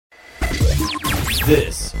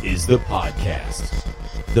This is the podcast.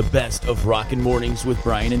 The best of Rockin' Mornings with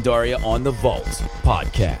Brian and Daria on the Vault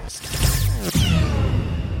podcast.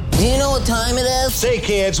 Do you know what time it is? Say,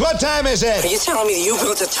 kids, what time is it? Are you telling me that you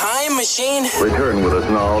built a time machine? Return with us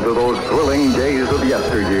now to those thrilling days of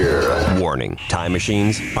yesteryear. Warning, time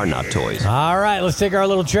machines are not toys. All right, let's take our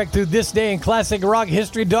little trek through this day in classic rock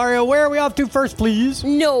history. Daria, where are we off to first, please?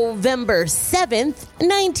 November 7th,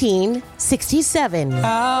 1967.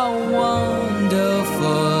 How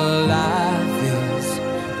wonderful life is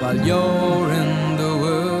while you're in the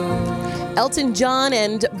world. Elton John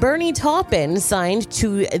and Bernie Taupin signed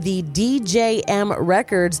to the DJM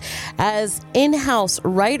Records as in-house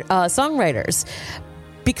songwriters.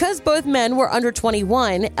 Because both men were under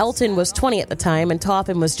 21, Elton was 20 at the time and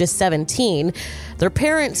Taupin was just 17, their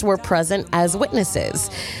parents were present as witnesses.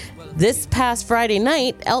 This past Friday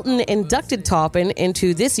night, Elton inducted Taupin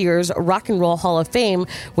into this year's Rock and Roll Hall of Fame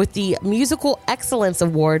with the Musical Excellence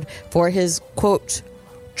Award for his, quote,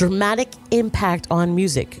 dramatic impact on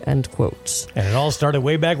music, end quote. And it all started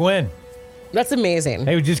way back when. That's amazing.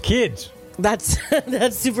 They were just kids. That's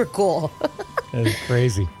super cool. That's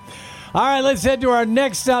crazy. All right, let's head to our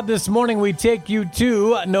next stop this morning. We take you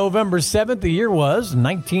to November 7th. The year was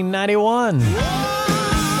 1991.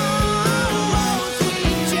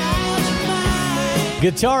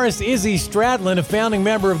 Guitarist Izzy Stradlin, a founding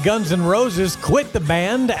member of Guns N' Roses, quit the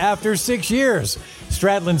band after 6 years.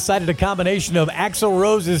 Stradlin cited a combination of Axl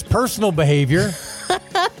Rose's personal behavior,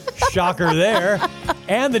 shocker there,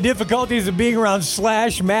 and the difficulties of being around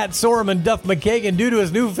Slash, Matt Sorum, and Duff McKagan due to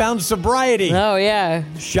his newfound sobriety. Oh, yeah.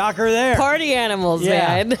 Shocker there. Party animals,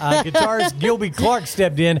 man. Guitarist Gilby Clarke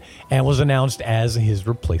stepped in and was announced as his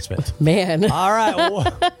replacement. Man. All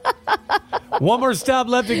right. One more stop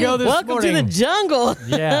left to go this morning. Welcome to the jungle.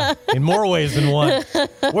 Yeah, in more ways than one.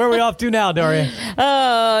 Where are we off to now, Daria?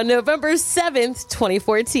 November 7th,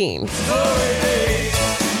 2014.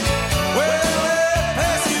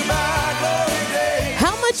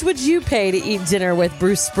 How much would you pay to eat dinner with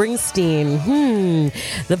Bruce Springsteen?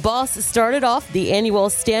 The boss started off the annual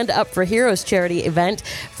Stand Up for Heroes charity event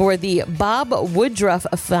for the Bob Woodruff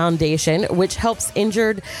Foundation, which helps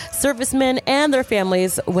injured servicemen and their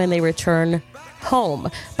families when they return home.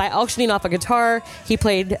 By auctioning off a guitar he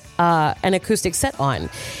played an acoustic set on.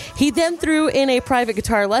 He then threw in a private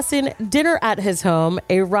guitar lesson, dinner at his home,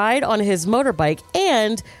 a ride on his motorbike,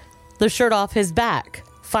 and the shirt off his back.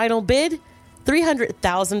 Final bid,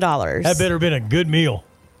 $300,000. That better have been a good meal.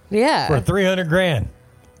 Yeah. For $300,000.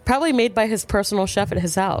 Probably made by his personal chef at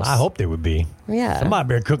his house. I hope they would be. Yeah. Somebody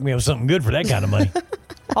better cook me up something good for that kind of money.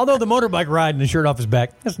 Although the motorbike ride and the shirt off his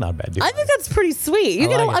back, that's not a bad deal. I think that's pretty sweet. I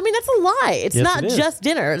mean, that's a lie. It's Yes, not it is. just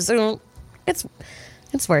dinner. So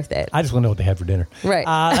it's worth it. I just want to know what they had for dinner. Right.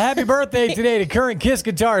 Happy birthday today to current Kiss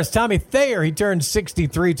guitarist Tommy Thayer. He turned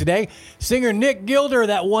 63 today. Singer Nick Gilder,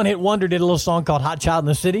 that one-hit wonder, did a little song called Hot Child in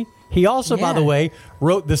the City. He also, by the way,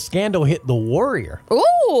 wrote the Scandal hit The Warrior.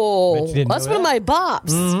 Ooh, that's one of my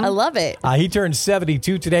bops. Mm-hmm. I love it. He turned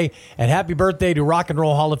 72 today. And happy birthday to Rock and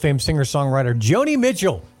Roll Hall of Fame singer-songwriter Joni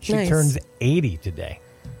Mitchell. She turns 80 today.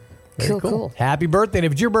 Very cool. Happy birthday. And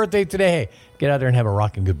if it's your birthday today, hey, get out there and have a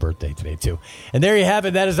rockin' good birthday today, too. And there you have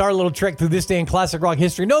it. That is our little trek through this day in classic rock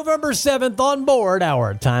history. November 7th on board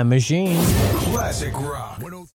our time machine. Classic rock.